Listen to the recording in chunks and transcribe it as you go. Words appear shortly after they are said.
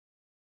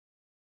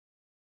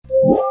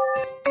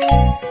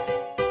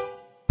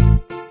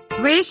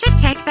We should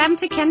take them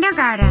to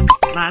kindergarten.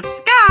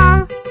 Let's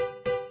go!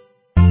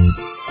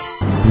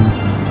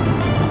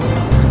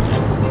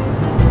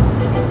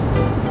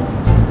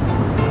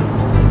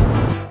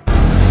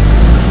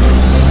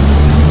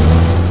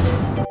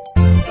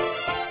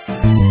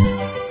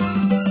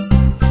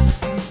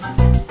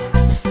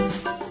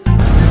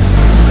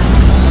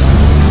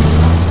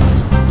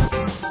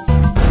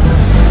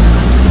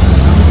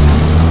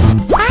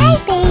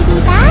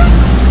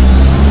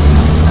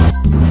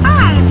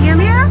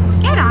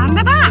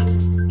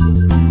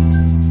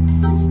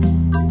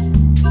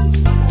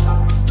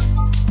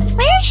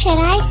 Should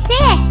I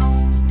sit?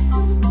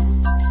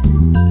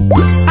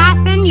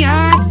 Fasten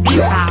your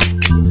seatbelt.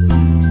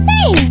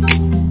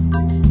 Thanks.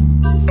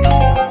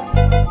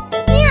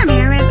 Mew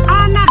Mew is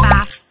on the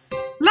bus.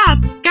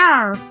 Let's go.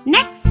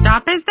 Next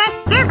stop is the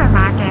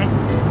supermarket.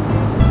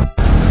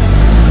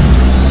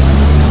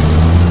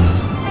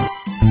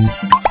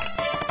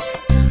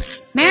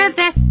 Move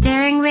the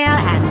steering wheel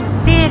and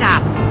speed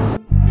up.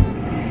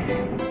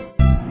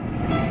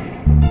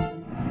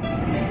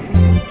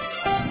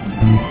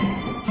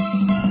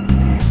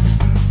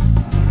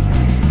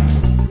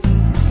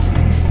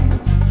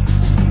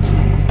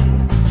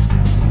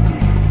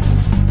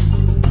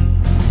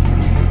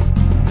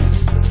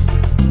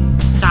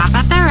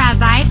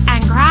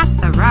 And cross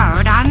the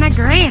road on the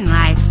green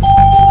light.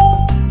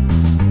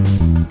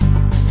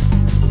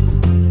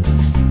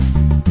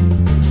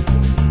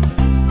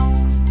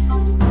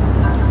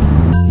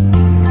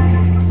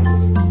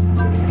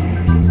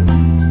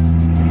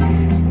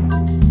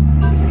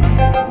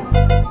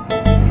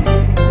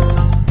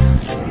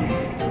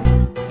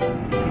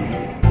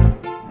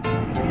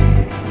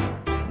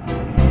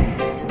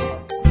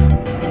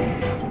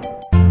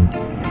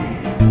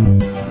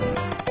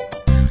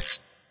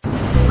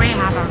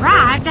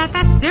 Arrived at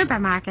the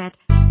supermarket.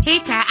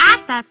 Teacher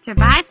asked us to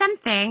buy some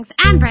things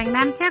and bring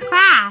them to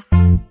class.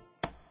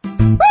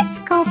 Let's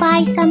go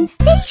buy some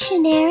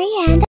stationery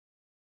and...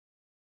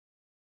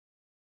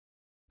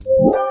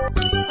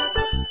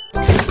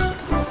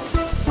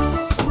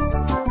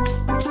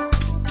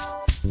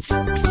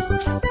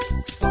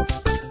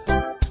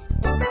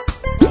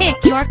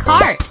 Pick your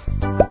cart.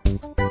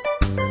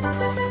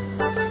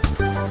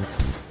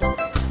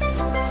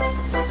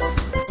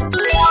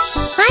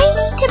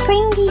 To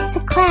bring these to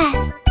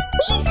class.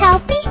 Please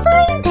help me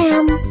find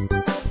them.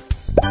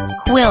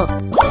 Quilt,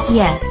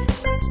 yes.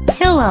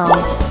 Pillow.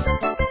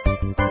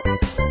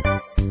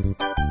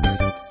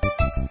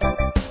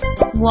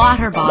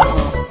 Water bottle.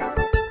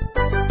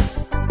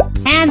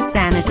 Hand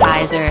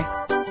sanitizer.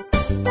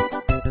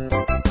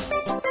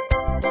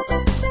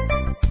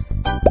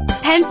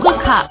 Pencil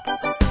cup.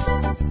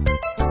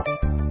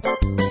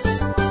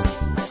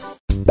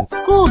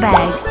 School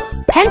bag.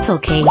 Pencil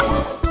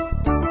case.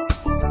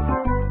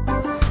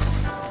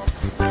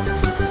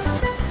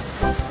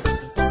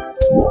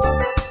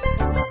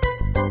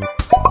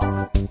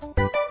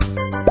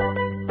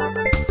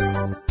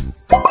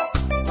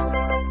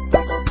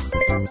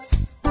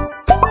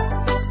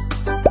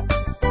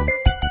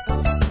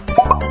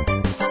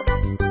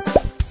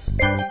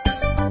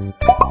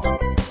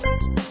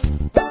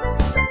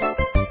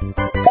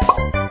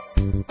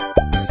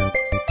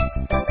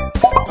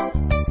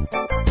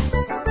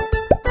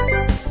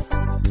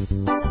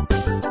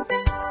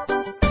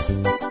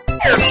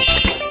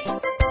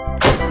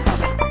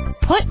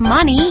 Put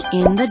money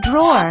in the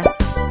drawer.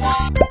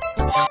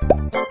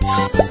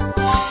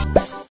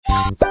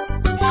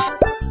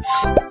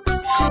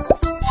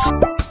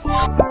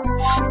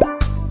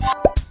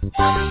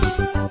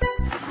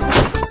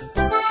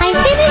 I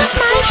finished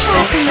my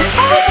shopping.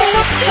 All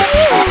thanks to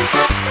you.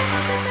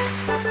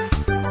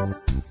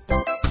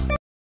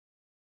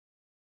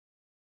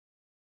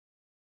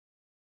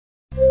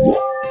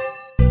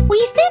 We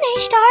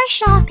finished our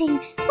shopping.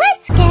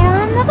 Let's get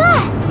on the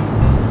bus.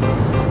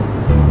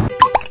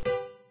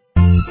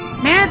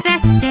 Move the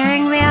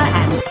steering wheel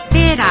and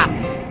speed up.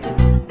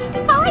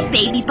 Hi,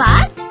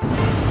 BabyBus.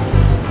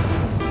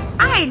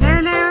 Hi,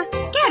 Lulu.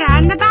 Get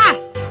on the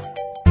bus.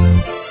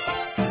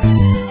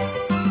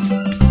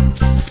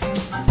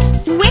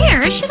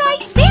 Where should I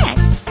sit?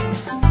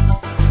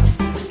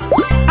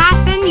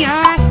 Fasten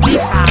your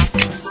seatbelt.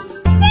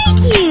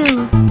 Thank you.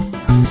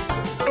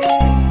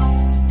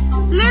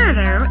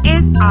 Lulu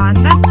is on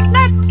the...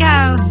 Let's go.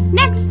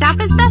 Next stop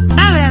is the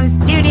photo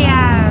studio.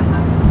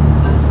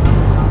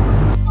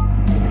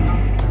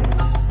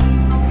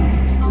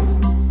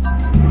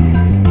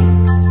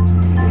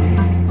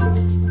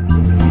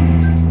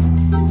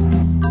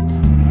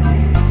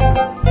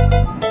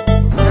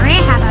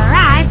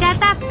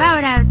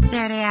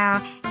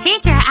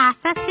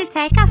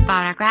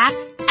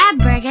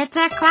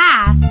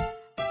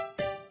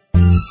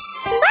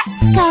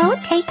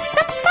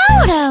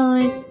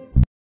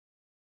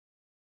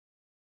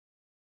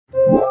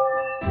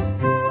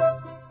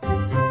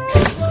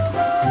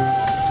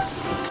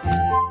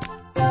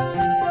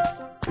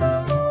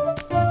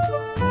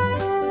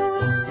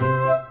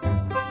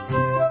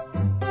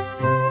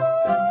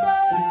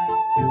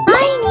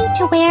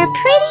 to wear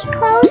pretty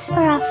clothes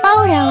for a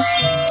photo.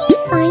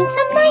 Please find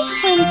some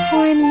nice ones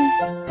for me.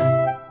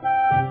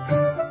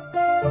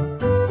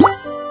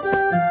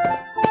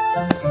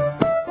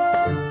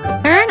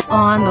 Turn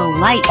on the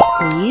light,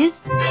 please.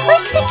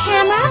 Click the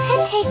camera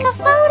and take a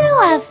photo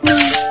of me.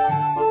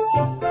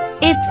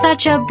 It's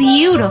such a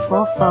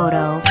beautiful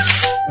photo.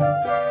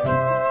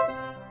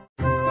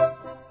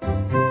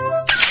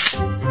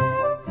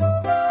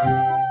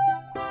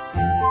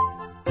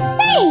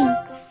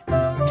 Thanks.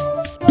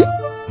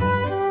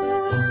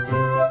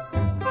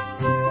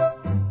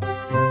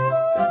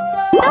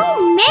 So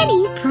many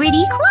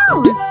pretty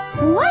clothes.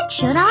 What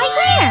should I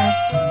wear?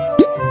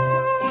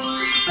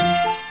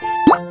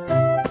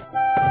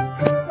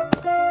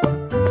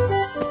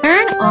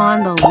 Turn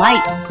on the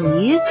light,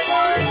 please.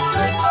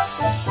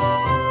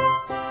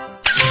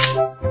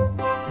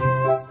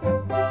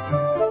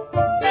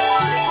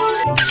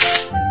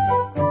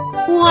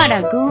 What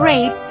a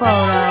great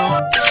photo!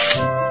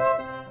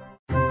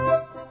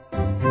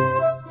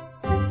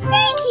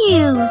 Thank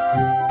you.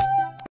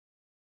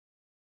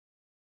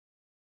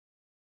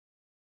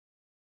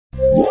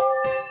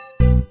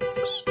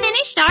 We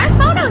finished our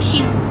photo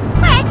shoot.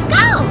 Let's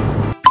go.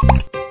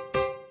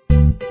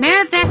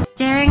 Move the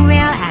steering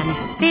wheel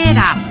and speed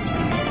up.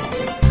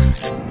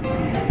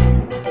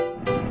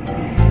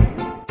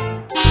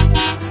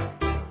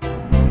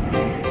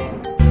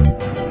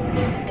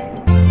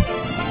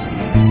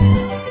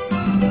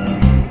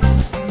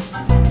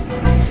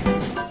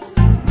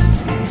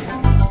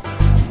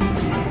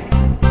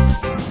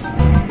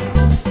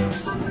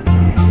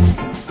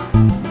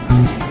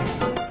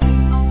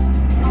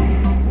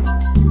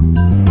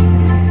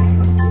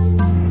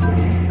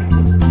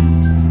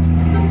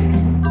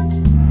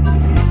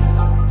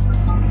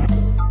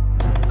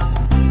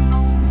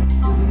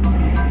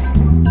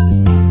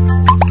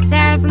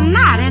 There's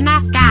not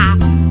enough gas.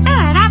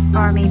 Fill it up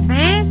for me,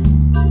 please.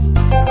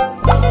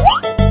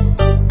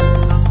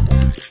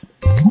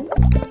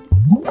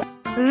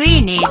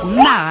 We need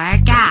more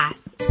gas.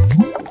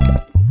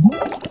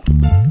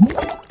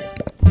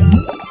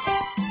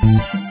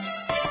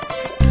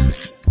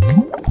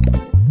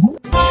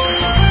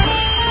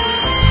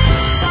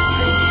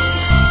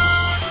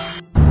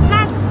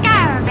 Let's go,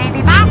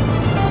 BabyBus.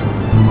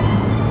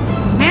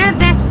 Move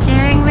the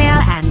steering wheel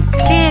and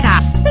speed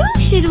up. Who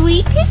should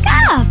we pick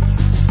up?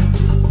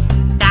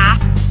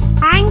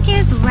 Hank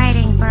is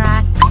waiting for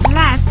us.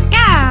 Let's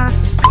go!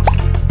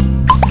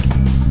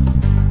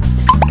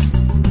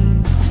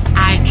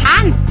 I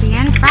can't see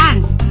in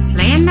front.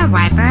 Clean the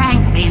wiper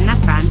and clean the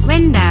front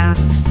window.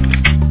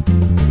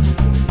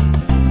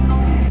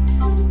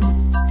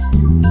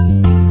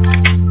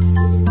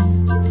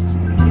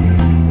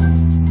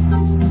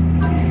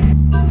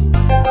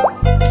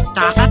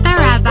 Stop at the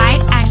red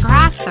light and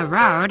cross the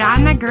road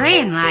on the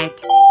green light.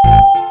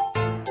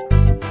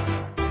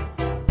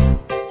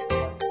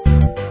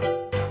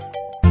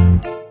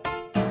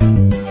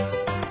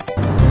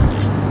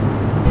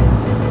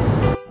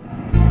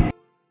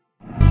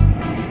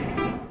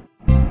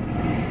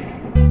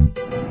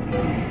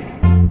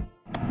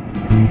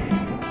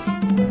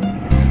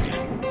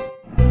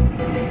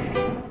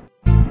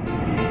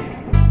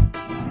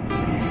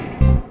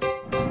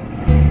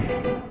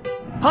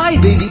 Hi,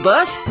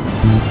 BabyBus.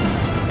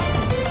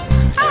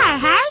 Hi,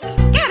 Hank.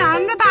 Get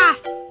on the bus.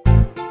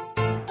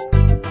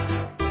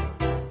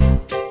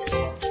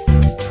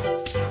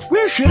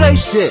 Where should I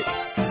sit?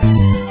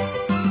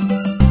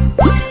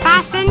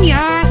 Fasten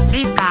your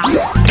seatbelt.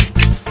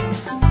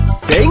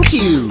 Thank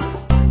you.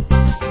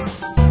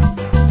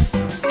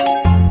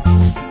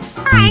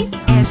 Hank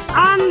is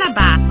on the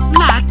bus.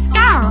 Let's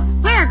go.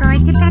 We're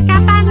going to pick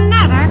up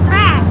another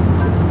friend.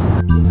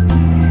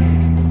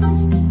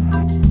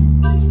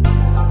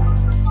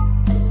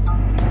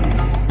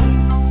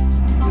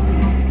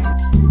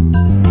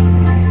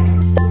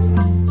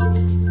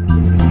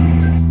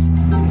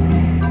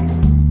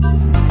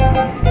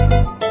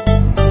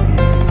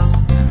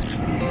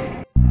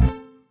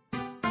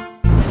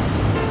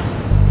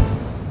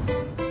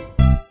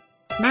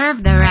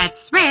 Move the red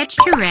switch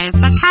to raise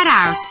the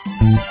cutout.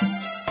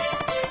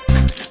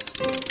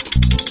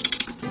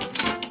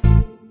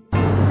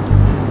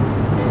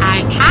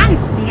 I can't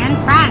see in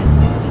front.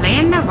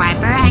 Clean the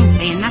wiper and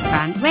clean the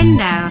front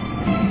window.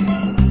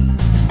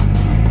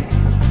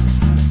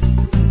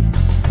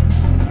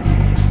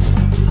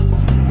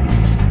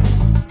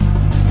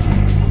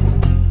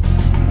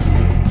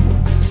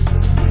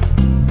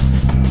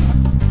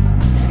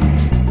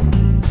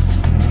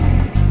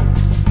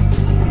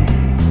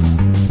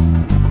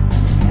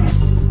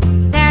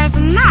 There's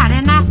not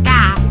enough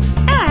gas.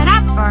 Fill it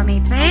up for me,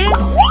 please.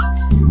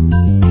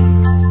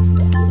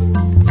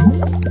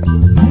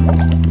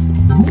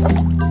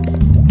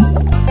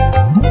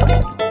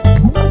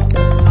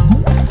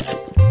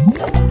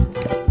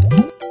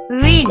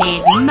 We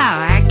need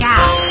more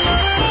gas.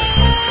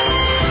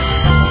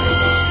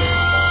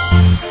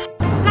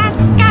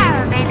 Let's go,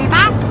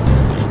 BabyBus.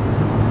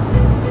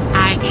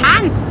 I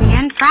can't see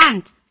in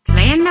front.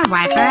 Clean the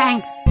wiper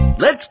and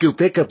Let's go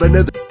pick up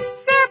another.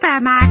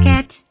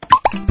 supermarket.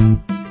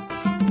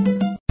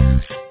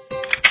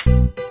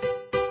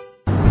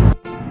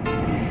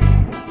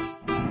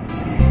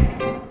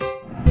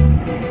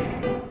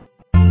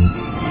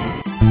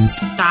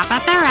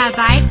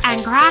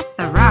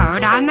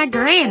 a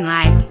green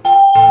light.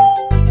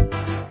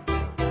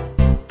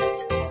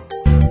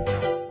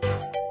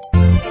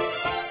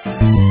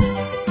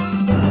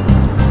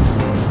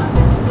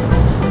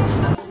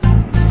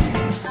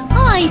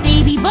 Hi,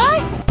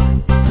 BabyBus.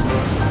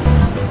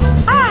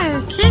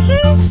 Oh,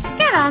 Kiki,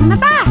 get on the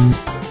bus.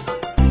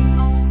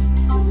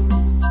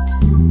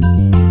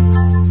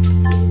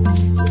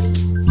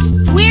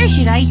 Where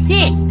should I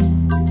sit?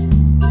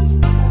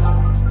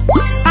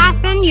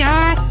 Fasten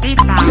your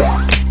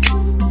seatbelt.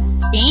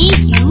 Thank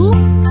you.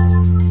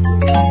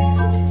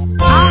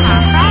 All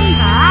our friends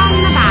are on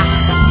the bus.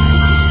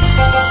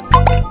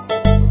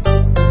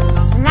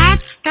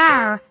 Let's go.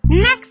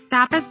 Next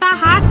stop is the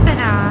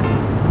hospital.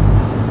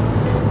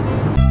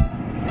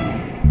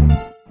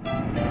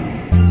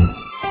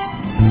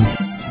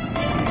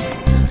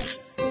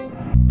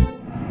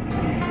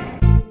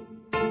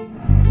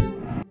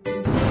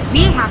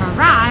 We have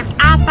arrived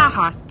at the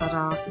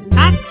hospital.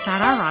 Let's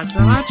get a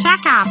regular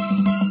checkup.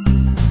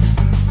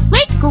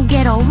 Let's go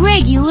get a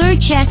regular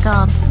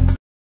checkup.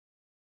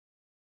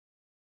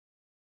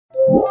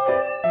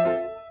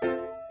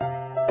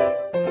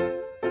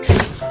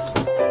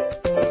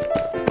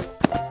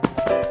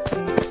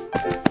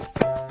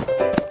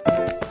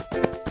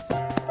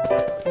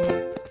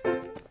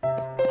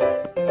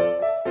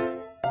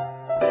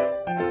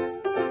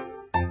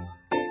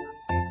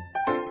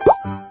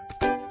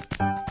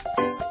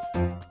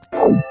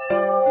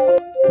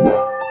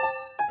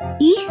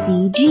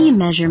 ECG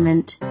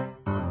measurement.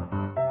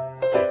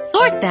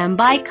 Sort them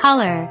by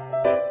color.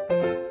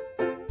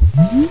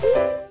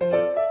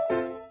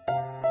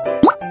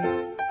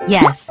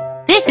 Yes,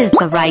 this is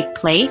the right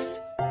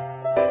place.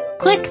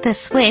 Click the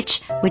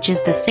switch, which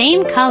is the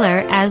same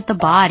color as the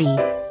body.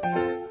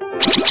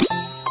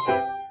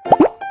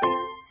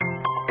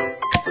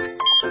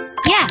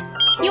 Yes,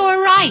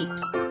 you're right.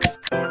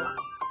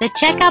 The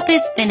checkup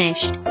is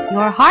finished.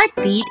 Your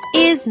heartbeat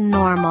is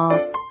normal.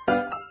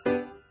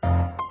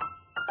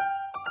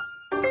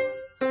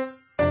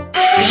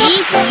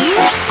 Thank you.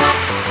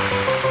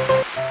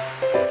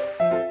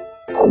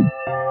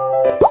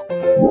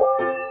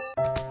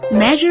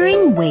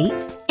 Measuring weight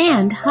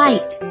and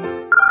height.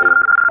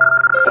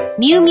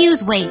 Mew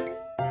Mew's weight,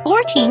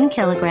 14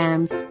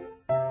 kilograms.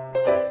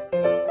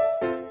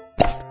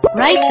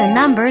 Write the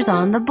numbers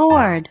on the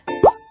board.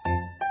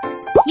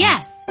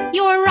 Yes,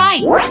 you're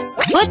right.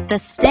 Put the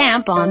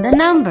stamp on the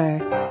number.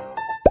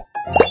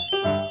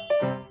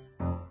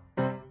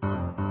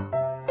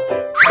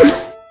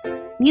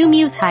 Mew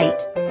Mew's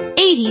height,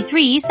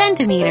 83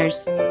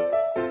 centimeters.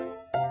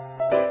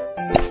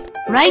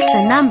 Write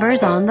the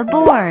numbers on the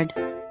board.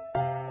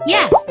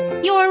 Yes,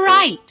 you're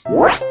right.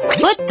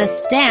 Put the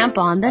stamp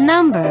on the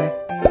number.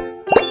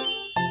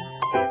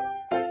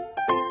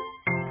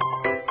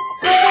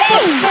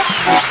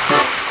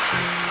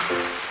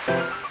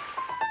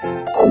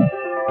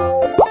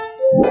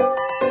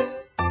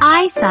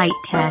 Eyesight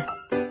test.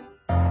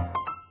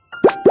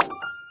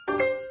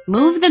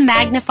 Move the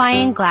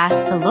magnifying glass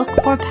to look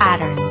for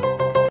patterns.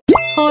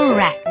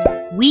 Correct.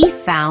 We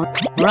found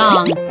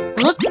wrong.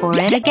 Look for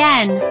it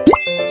again.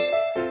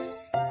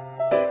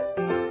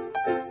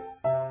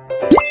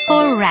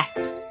 Correct.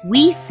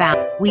 We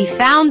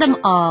found them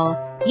all.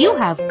 You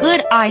have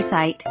good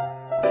eyesight.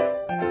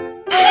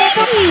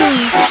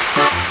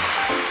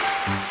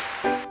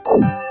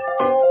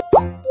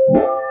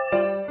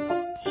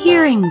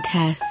 Hearing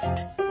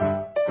test.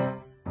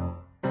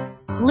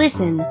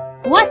 Listen.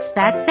 What's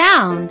that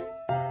sound?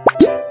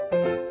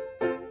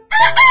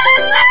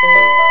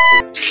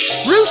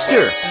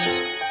 Rooster!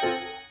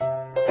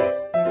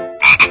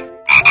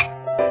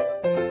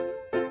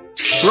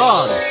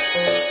 Frog!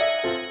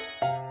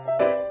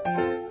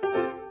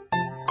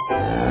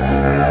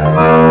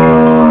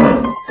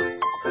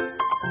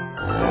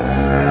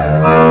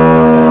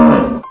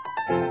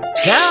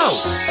 Cow!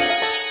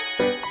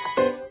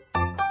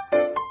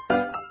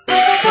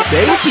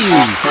 Thank you!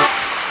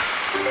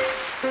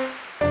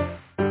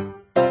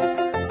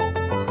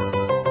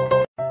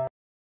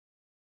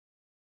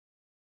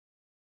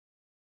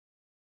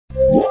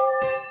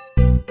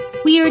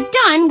 We are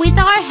done with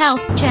our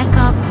health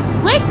checkup.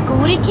 Let's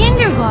go to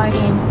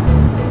kindergarten.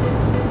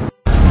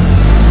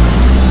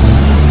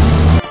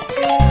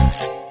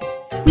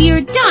 We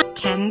are done.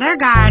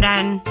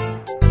 Kindergarten.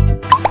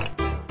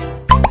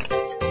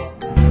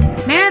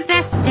 Move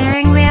the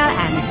steering wheel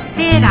and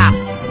speed up.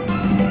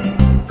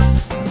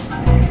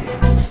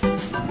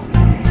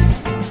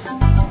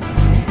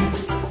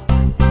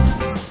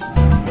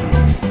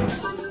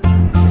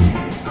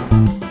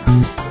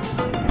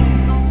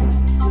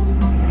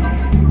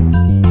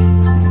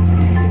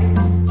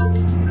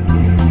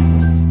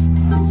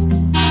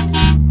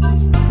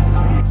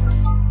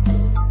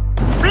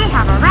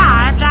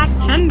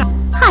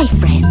 Hi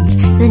friends,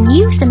 the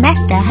new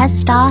semester has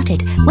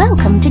started.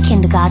 Welcome to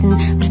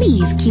kindergarten.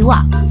 Please queue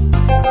up.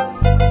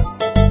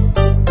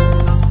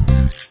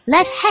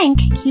 Let Hank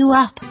queue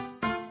up.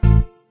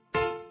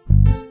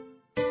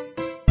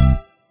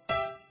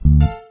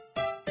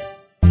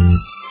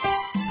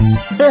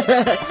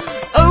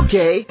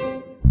 Okay.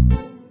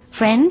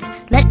 friends,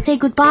 let's say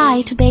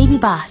goodbye to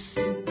BabyBus.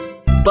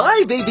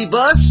 Bye,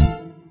 BabyBus.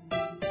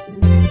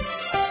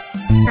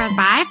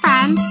 Goodbye,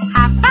 friends.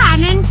 Have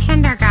fun in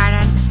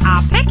kindergarten.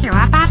 I'll pick you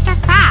up after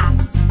class.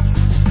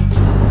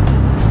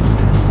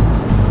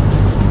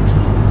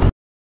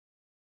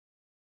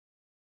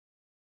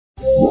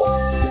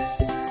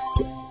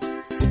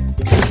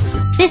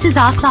 This is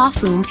our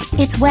classroom.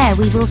 It's where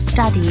we will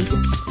study.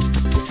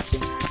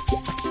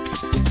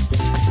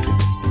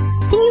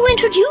 Can you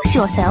introduce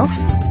yourself?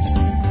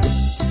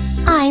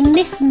 I'm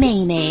Miss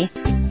Maymay.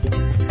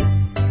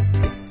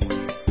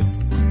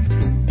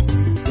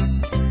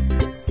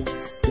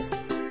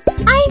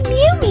 I'm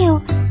Mew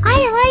Mew. I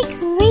like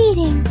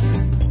reading.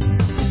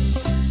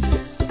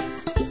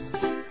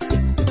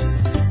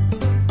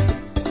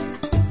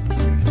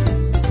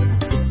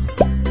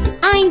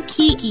 I'm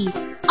Kiki.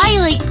 I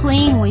like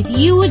playing with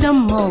you the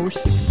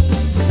most.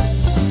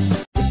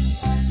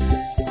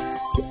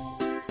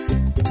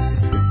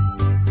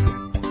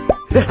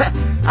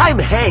 I'm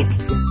Hank.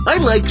 I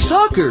like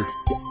soccer.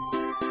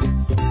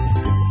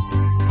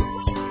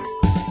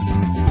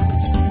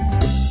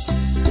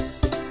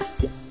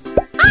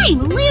 I'm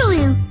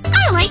Lulu.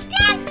 I like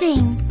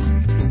dancing.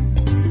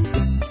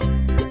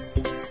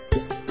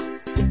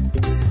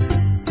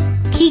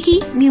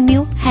 Kiki, Mew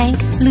Mew,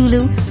 Hank,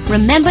 Lulu,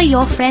 remember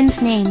your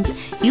friends' names.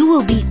 You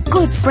will be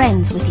good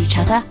friends with each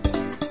other.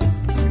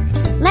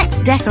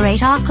 Let's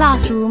decorate our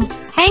classroom.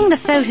 Hang the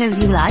photos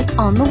you like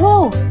on the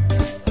wall.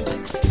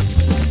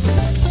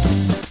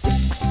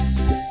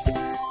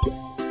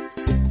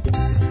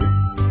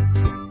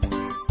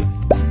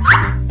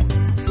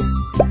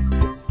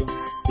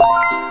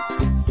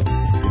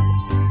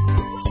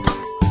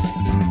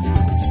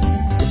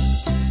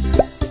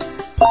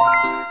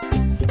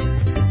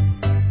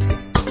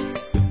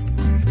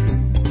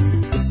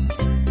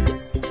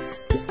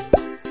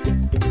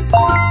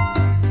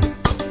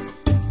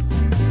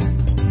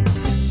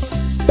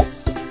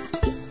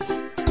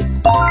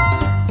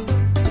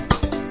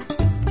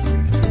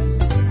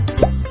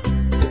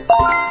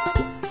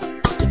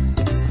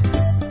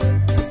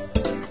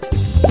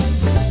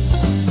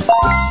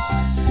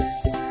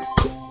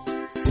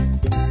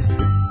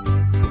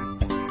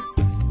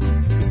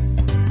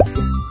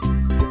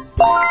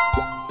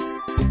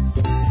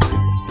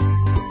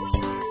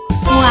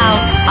 Wow,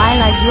 I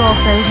like your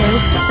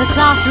photos. The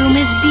classroom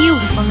is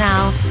beautiful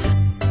now.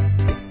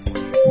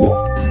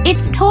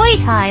 It's toy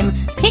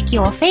time. Pick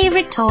your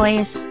favorite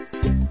toys.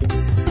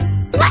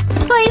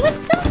 Let's play with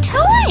some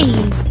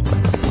toys.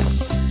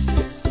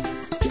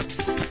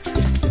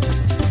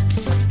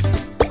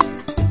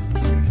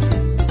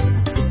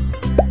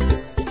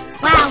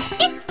 Wow,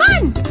 it's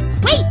fun.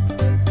 Wait.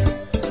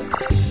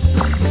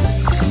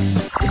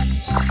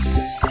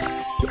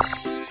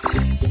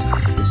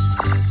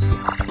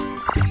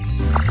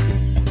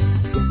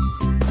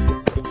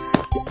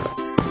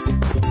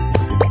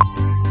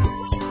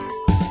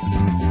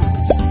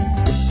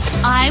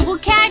 I will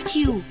catch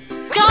you.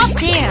 Stop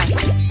there.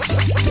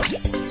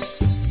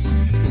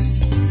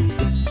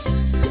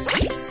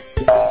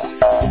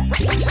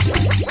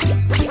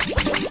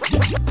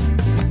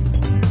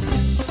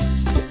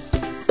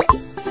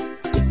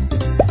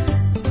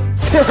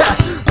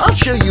 I'll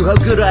show you how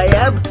good I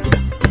am.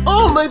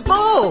 Oh, my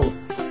ball!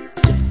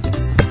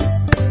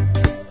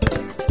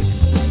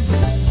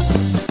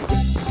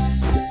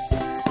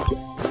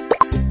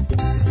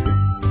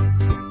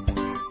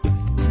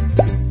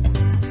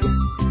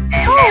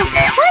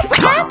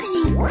 What's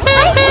happening? I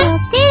feel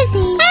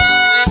dizzy.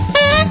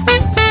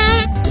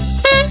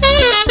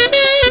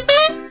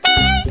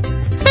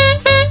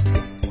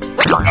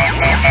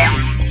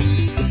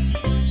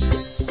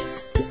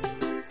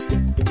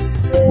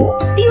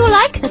 Do you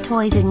like the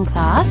toys in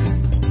class?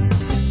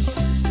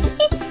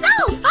 It's so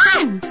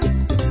fun!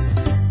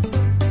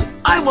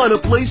 I want to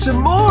play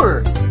some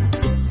more.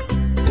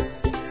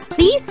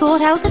 Please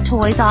sort out the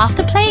toys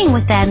after playing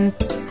with them.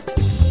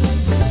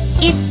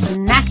 It's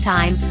snack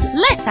time.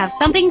 Let's have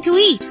something to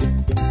eat.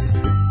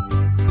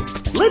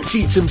 Let's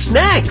eat some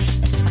snacks.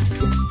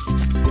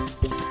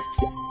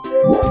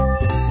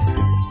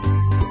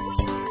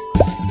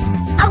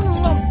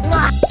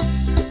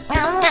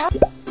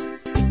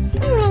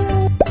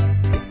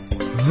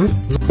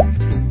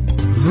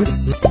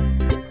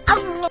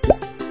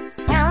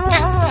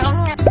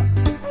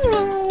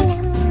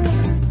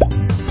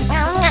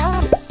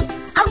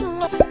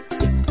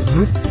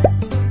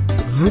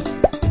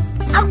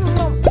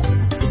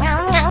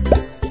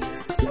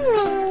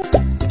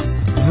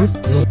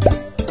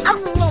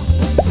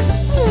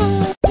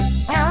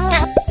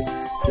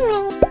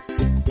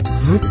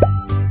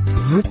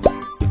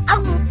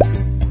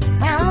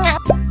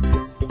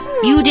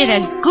 You did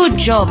a good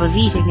job of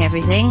eating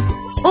everything.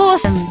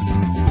 Awesome!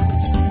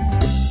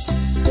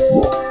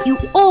 You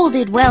all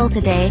did well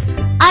today.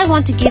 I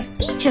want to give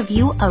each of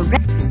you a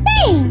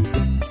thanks!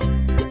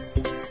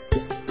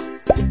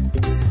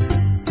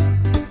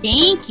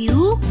 Thank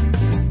you!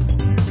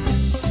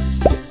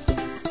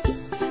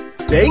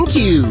 Thank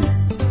you.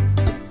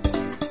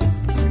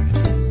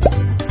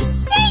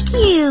 Thank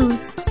you!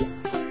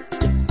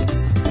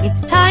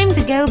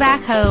 go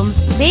back home.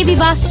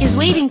 BabyBus is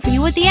waiting for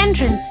you at the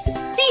entrance.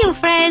 See you,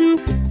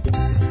 friends!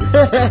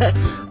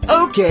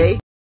 Okay.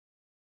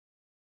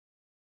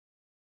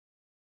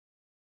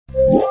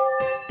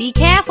 Be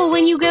careful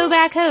when you go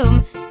back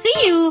home.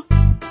 See you!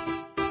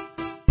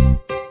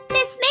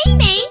 Miss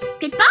Mimi,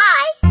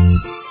 goodbye!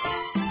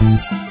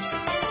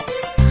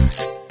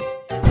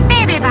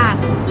 BabyBus,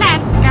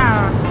 let's go.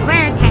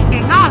 We're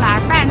taking all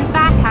our friends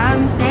back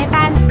home safe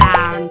and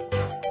sound.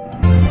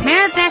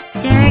 Move the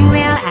steering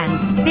wheel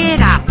and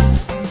speed up.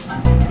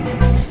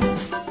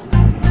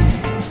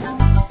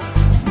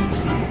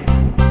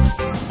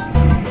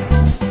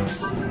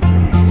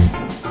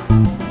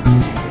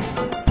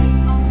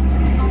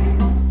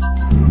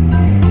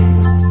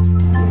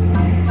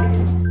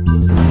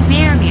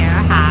 Mew Mew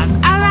has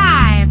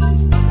arrived.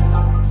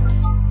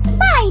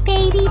 Bye,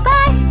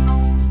 BabyBus!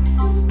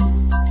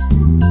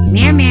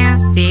 Mew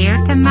Mew, see you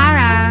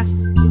tomorrow.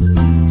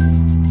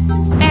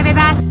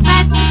 BabyBus,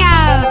 let's go.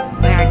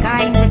 We're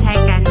going to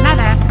take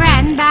another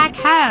friend back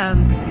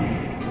home.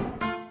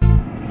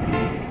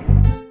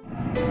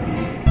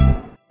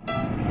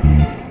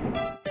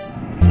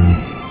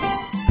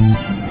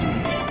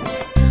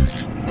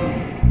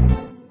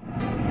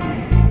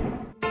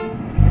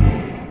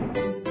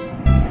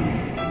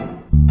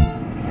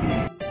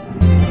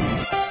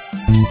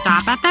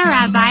 Stop at the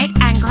red light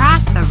and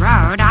cross the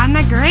road on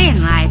the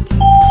green light.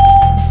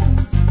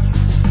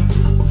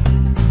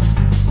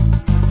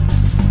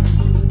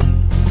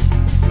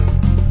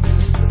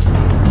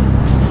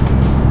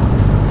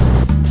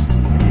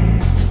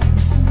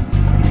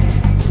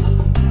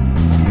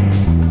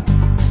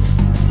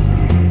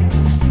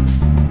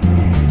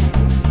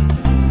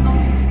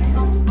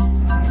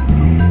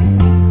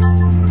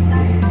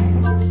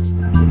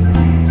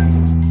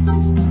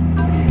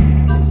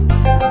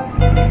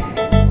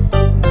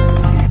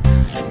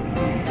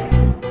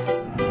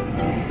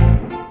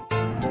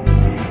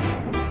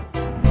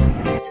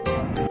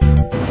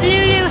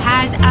 Lulu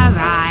has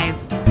arrived.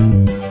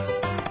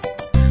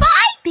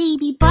 Bye,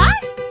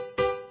 BabyBus!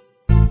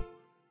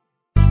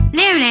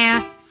 Lulu,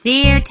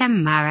 see you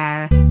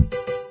tomorrow.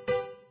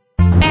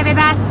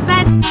 BabyBus,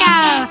 let's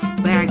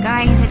go. We're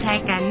going to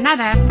take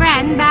another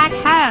friend back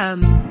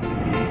home.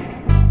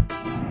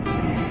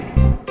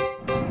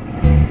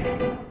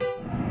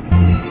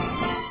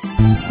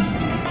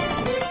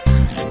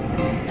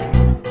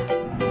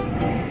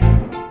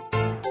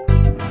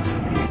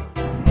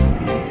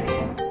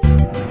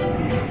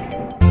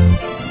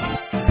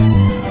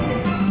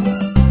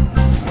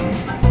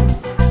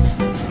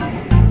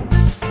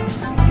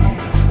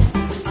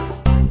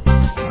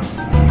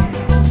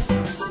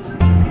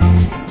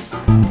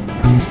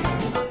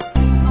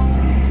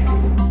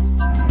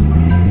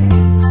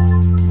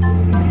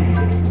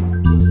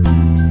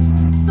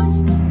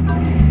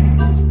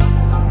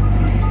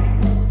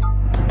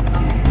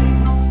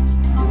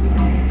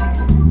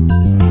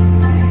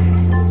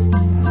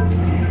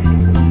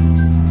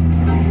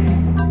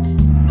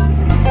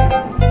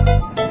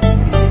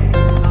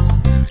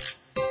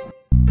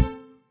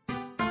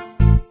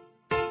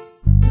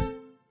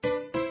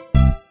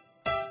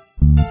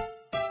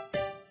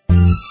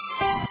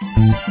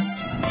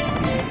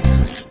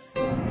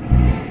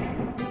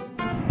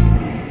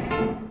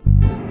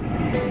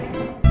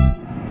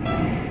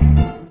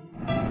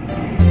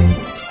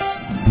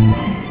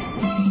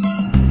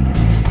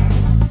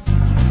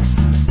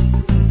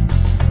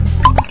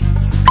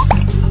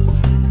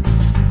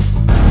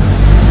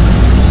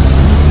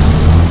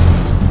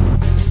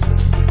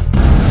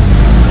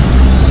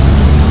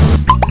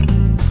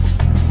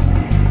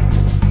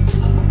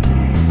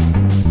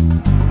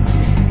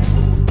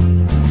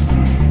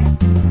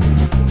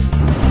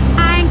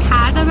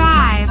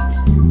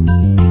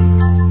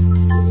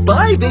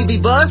 Bye,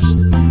 BabyBus!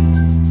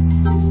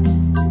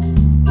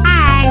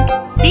 Hank,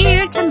 see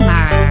you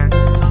tomorrow.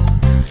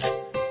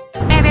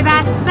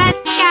 BabyBus,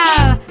 let's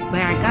go.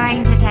 We're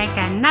going to take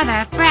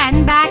another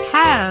friend back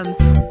home.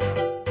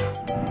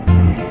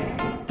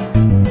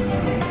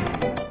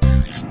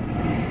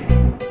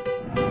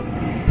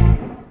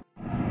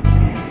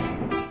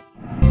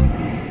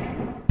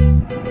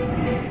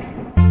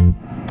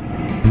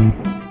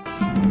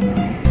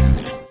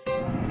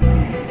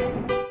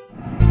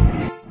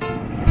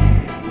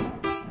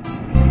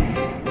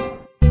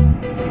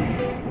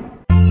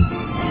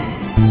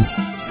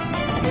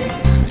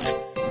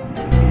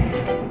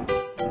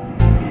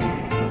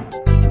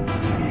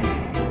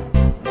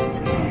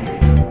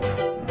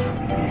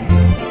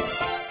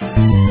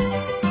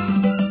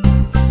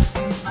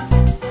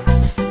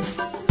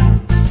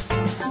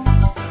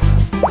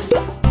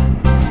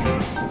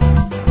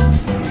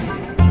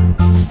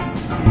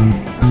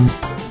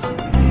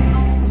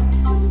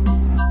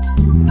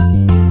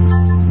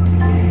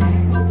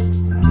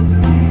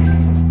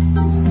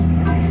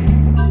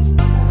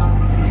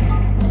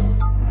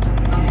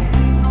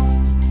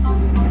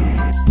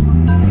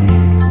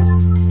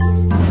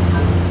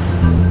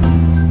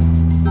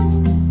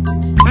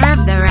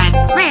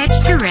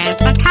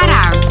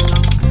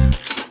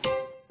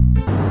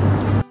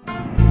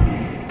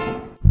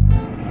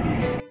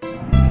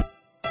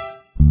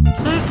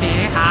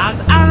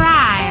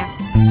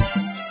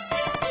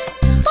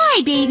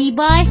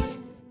 BabyBus.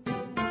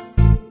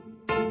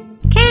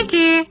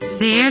 Kiki,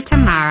 see you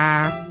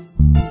tomorrow.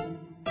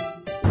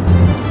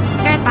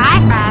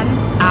 Goodbye, friends.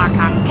 I'll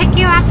come pick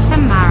you up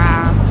tomorrow.